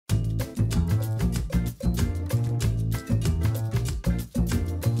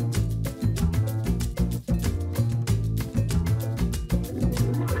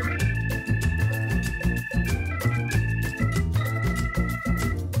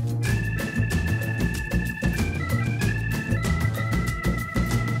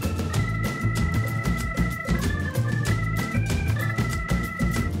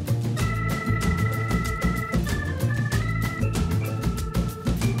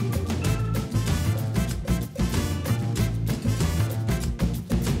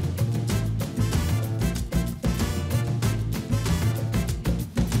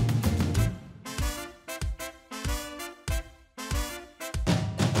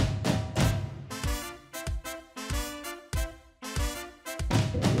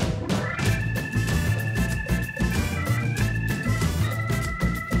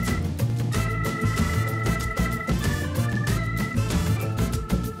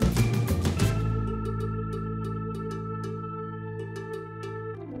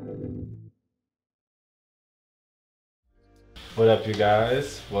What up, you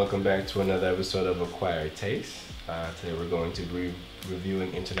guys? Welcome back to another episode of Acquired Taste. Today we're going to be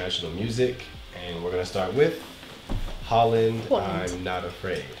reviewing international music, and we're going to start with Holland, I'm Not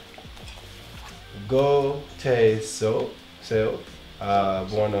Afraid. Go Tae Seo,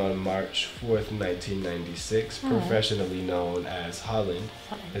 born on March 4th, 1996, professionally known as Holland,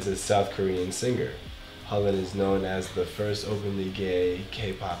 is a South Korean singer. Holland is known as the first openly gay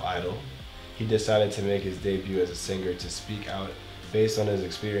K-pop idol. He decided to make his debut as a singer to speak out based on his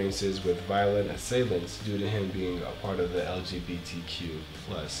experiences with violent assailants due to him being a part of the LGBTQ+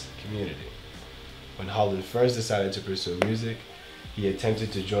 community. When Holland first decided to pursue music, he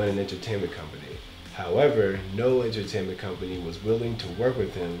attempted to join an entertainment company. However, no entertainment company was willing to work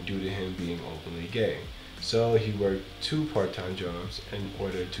with him due to him being openly gay. So he worked 2 part-time jobs in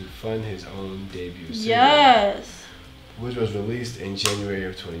order to fund his own debut single, which was released in January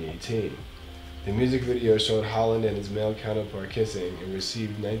of 2018. The music video showed Holland and his male counterpart kissing and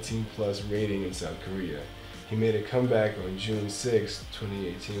received 19+ rating in South Korea. He made a comeback on June 6,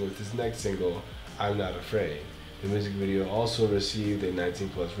 2018 with his next single, I'm Not Afraid. The music video also received a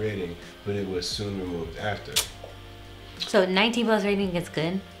 19+ rating, but it was soon removed after. So 19+ rating is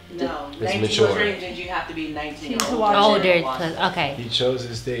good? No, it's 19 mature. plus rating, you have to be 19 or older. Okay. He chose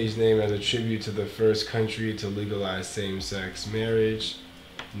his stage name as a tribute to the first country to legalize same-sex marriage.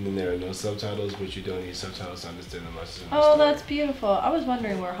 And then there are no subtitles, but you don't need subtitles to understand the message. Oh, that's beautiful. I was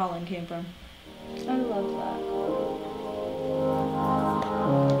wondering where Holland came from. I love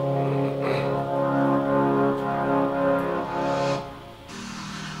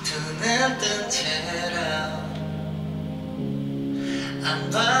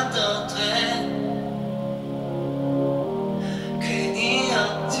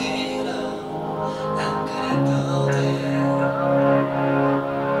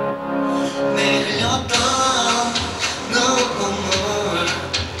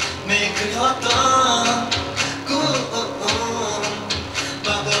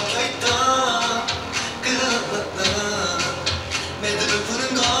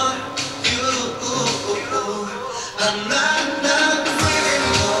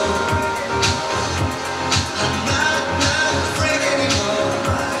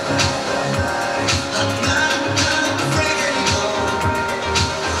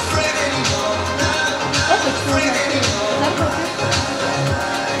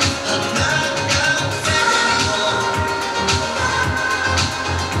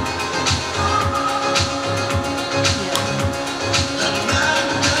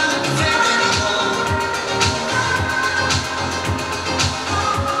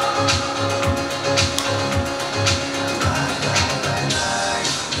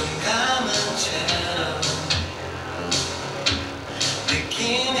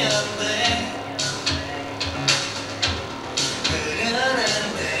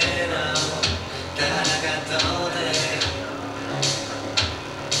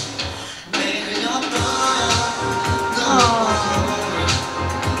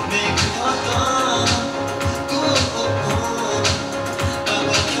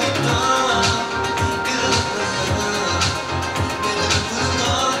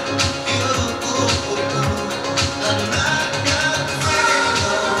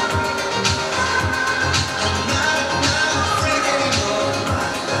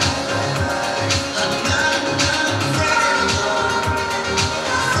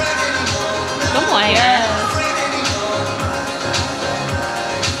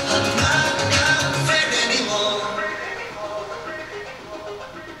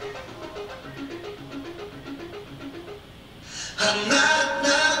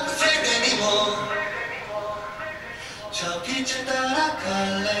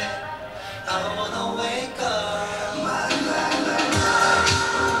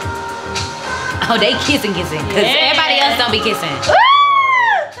Oh, they kissing, because everybody else don't be kissing.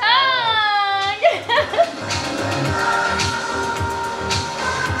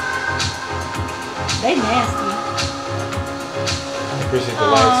 They nasty. I appreciate the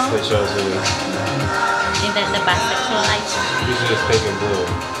lights they chose with this. Is that the bisexual lights? Usually it's pink and blue.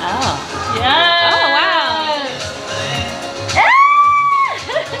 Oh. Yeah. Oh, wow.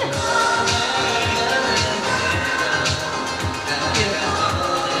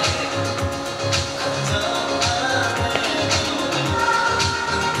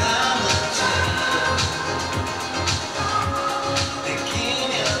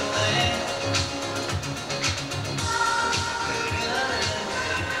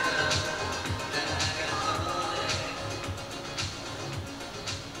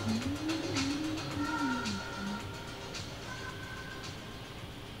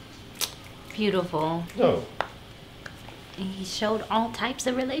 Beautiful. No. And he showed all types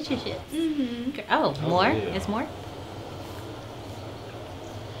of relationships. Mm-hmm. Oh, more? Yeah. It's more?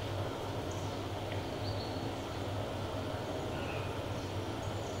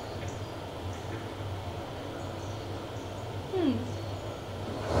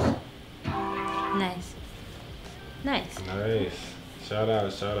 Nice. Nice. Nice. Shout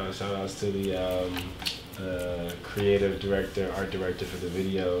outs to the creative director, art director for the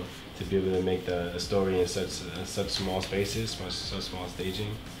video, to be able to make the story in such small spaces, such small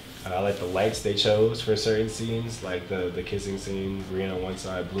staging. I like the lights they chose for certain scenes, like the kissing scene, green on one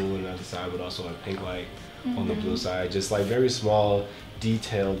side, blue on the other side, but also a pink light on the blue side. Just like very small,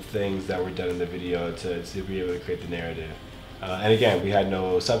 detailed things that were done in the video to be able to create the narrative. And again, we had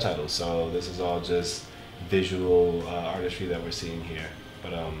no subtitles, so this is all just visual artistry that we're seeing here.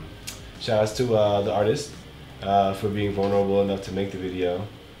 But shout outs to the artist for being vulnerable enough to make the video.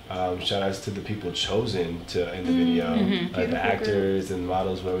 Shout outs to the people chosen in the video, the actors and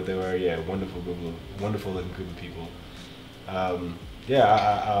models, whoever they were. Yeah, wonderful looking group of people. I'm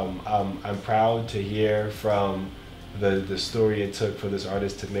proud to hear from the story it took for this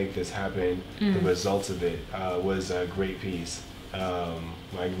artist to make this happen. The results of it was a great piece.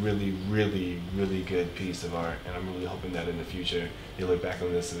 Like really good piece of art, and I'm really hoping that in the future you look back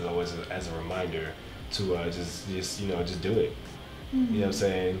on this as always as a reminder to just do it. You know what I'm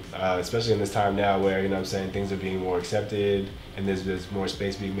saying? Especially in this time now where, you know what I'm saying, things are being more accepted and there's more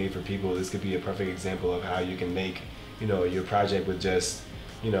space being made for people. This could be a perfect example of how you can make, you know, your project with just,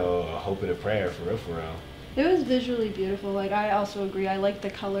 you know, a hope and a prayer, for real. It was visually beautiful. Like, I also agree. I like the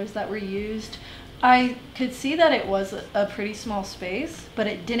colors that were used. I could see that it was a pretty small space, but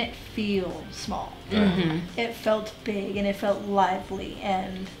it didn't feel small. It felt big and it felt lively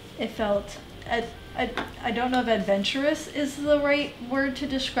and it felt, I don't know if adventurous is the right word to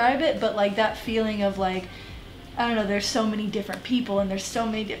describe it, but like that feeling of like, I don't know, there's so many different people and there's so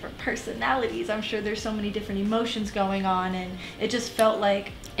many different personalities. I'm sure there's so many different emotions going on, and it just felt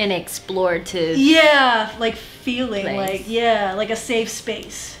like an explorative, like feeling place. like a safe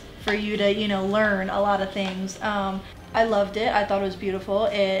space for you to, you know, learn a lot of things. I loved it. I thought it was beautiful.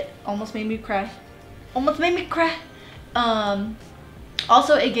 It almost made me cry.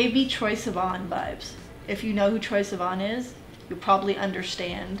 Also, it gave me Troye Sivan vibes. If you know who Troye Sivan is, you'll probably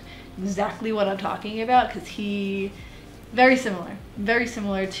understand exactly what I'm talking about, because he very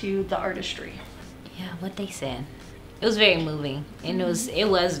similar to the artistry. Yeah, what they said. It was very moving, and it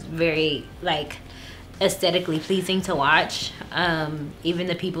was very like aesthetically pleasing to watch. Even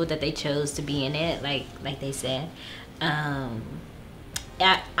the people that they chose to be in it, like they said. I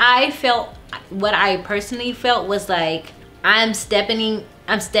felt, what I personally felt was like I'm stepping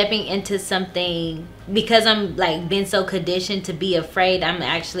into something, because I'm like been so conditioned to be afraid. I'm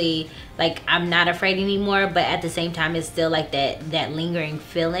actually like, I'm not afraid anymore, but at the same time it's still like that lingering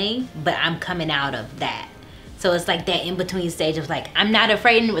feeling, but I'm coming out of that. So it's like that in between stage of like, I'm not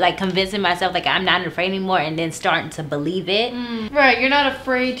afraid, like convincing myself like I'm not afraid anymore, and then starting to believe it. Right, you're not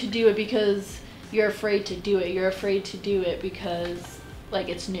afraid to do it because you're afraid to do it. You're afraid to do it because like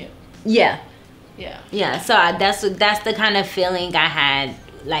it's new. Yeah. So that's the kind of feeling I had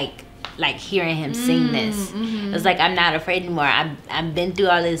like hearing him sing this. It was like, I'm not afraid anymore. I've been through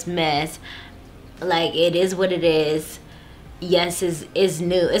all this mess. Like, it is what it is. Yes, it's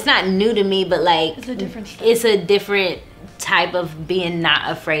new. It's not new to me, but like it's a different stuff. It's a different type of being not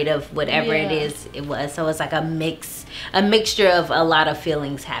afraid of whatever it is it was. So it's like a mixture of a lot of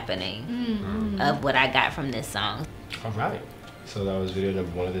feelings happening of what I got from this song. All right. So that was video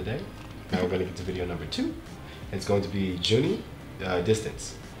number 1 of the day. Now we're going to get to video number 2. It's going to be Junny,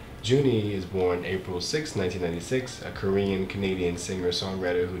 Distance. Junny is born April 6, 1996, a Korean-Canadian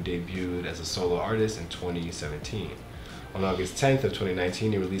singer-songwriter who debuted as a solo artist in 2017. On August 10th of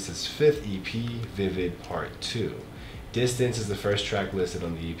 2019, he released his 5th EP, Vivid Part 2. Distance is the first track listed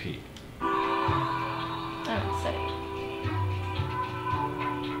on the EP. I'm excited.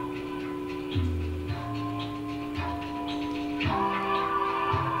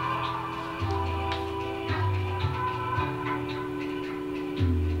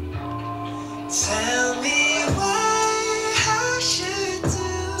 Tell me why I should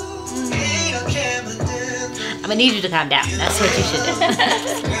do 이렇게 만든 I'm gonna need you to calm down. That's what you should do.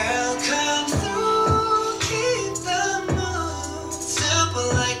 Girl, come through, keep the mood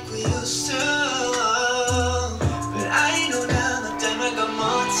simple like we used to. But I know now 너 때문에 건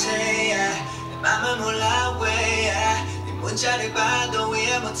못해. 내 맘을 몰라 왜 네 문자를 봐도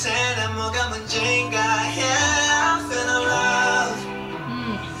이해 못해. 난 뭐가 문제인가. Yeah, I feel no love.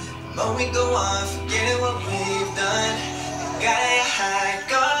 But we go on, forgetting what we've done. Gotta hide,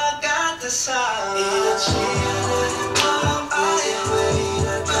 God got the sound.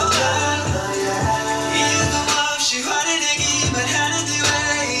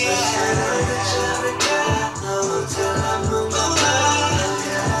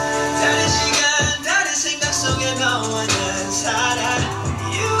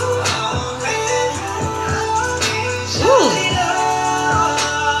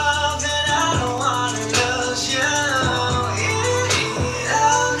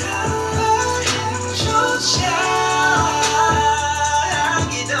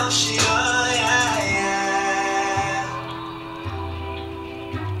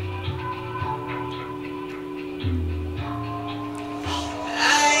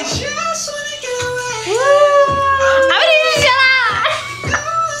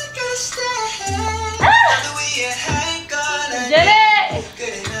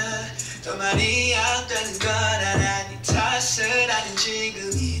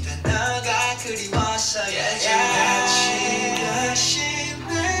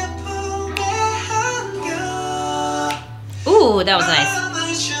 That was nice.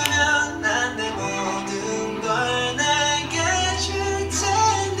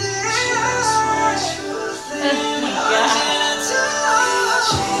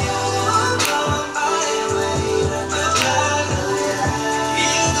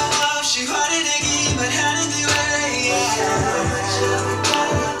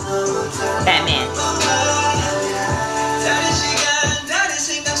 Batman.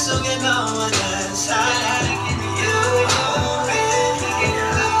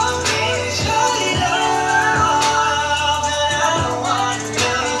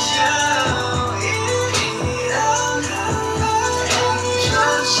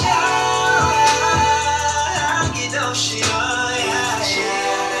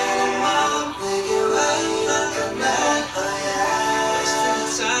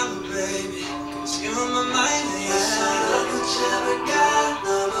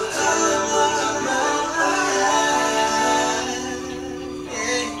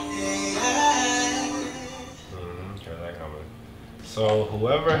 So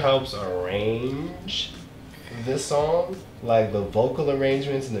whoever helps arrange this song, like the vocal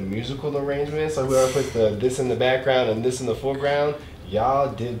arrangements and the musical arrangements, so whoever put this in the background and this in the foreground,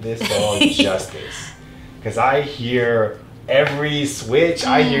 y'all did this song justice. Cause I hear every switch,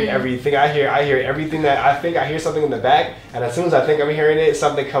 I hear everything, I hear everything that I think I hear something in the back, and as soon as I think I'm hearing it,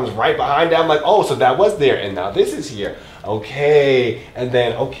 something comes right behind it. I'm like, oh, so that was there, and now this is here. Okay, and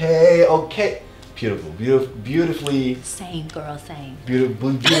then okay. Beautiful, beautifully. Same girl, same.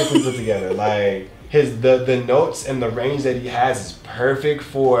 Beautifully put together. Like the notes and the range that he has is perfect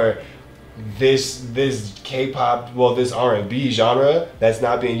for this K-pop, well, this R&B genre that's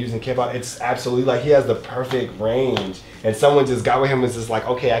not being used in K-pop. It's absolutely like he has the perfect range, and someone just got with him and was just like,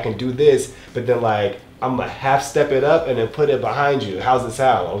 okay, I can do this, but then like I'm gonna half step it up and then put it behind you. How's it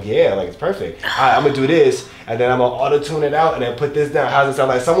sound? Oh yeah, like it's perfect. I'm gonna do this and then I'm gonna auto tune it out and then put this down. How's it sound?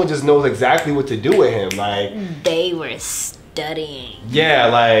 Like someone just knows exactly what to do with him. Like they were studying. Yeah,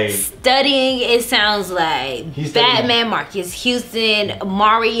 like studying. It sounds like Batman, Marcus Houston,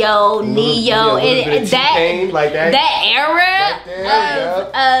 Mario, Neo, and that era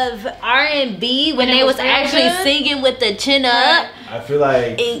of R&B when they was actually singing with the chin up. I feel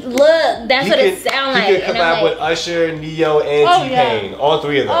like look, that's what it sounds like. He could collab with Usher, Neo, and T-Pain. All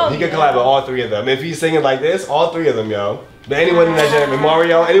three of them. He could collab with all three of them. If he's singing like this, all three of them, yo. But anyone in that generation,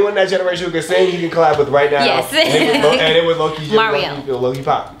 Mario, anyone in that generation who can sing, he can collab with right now. Yes. And it was low-key Mario. Low-key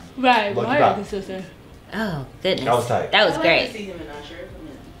pop. Right, low-key Mario pop. can still sing. Oh, goodness. That was tight. That was great. To see him in Usher.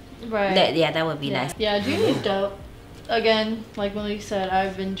 Right. That would be nice. Yeah, Junny's dope. Again, like Malik said,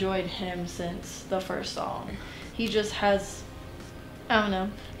 I've enjoyed him since the first song. He just has, I don't know,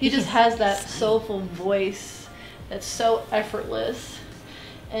 he just has that soulful voice that's so effortless.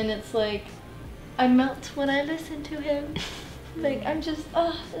 And it's like, I melt when I listen to him. Like, I'm just,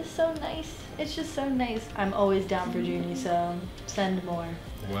 oh, it's so nice. It's just so nice. I'm always down for Junny, so send more.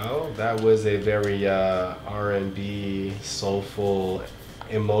 Well, that was a very R&B, soulful,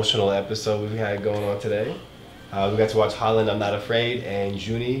 emotional episode we've had going on today. We got to watch Holland, I'm Not Afraid, and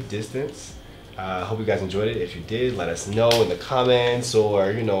Junny, Distance. Hope you guys enjoyed it. If you did, let us know in the comments or,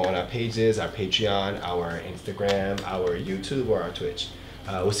 you know, on our pages, our Patreon, our Instagram, our YouTube, or our Twitch.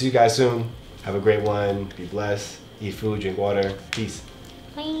 We'll see you guys soon. Have a great one. Be blessed. Eat food, drink water. Peace.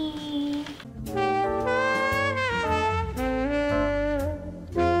 Bye.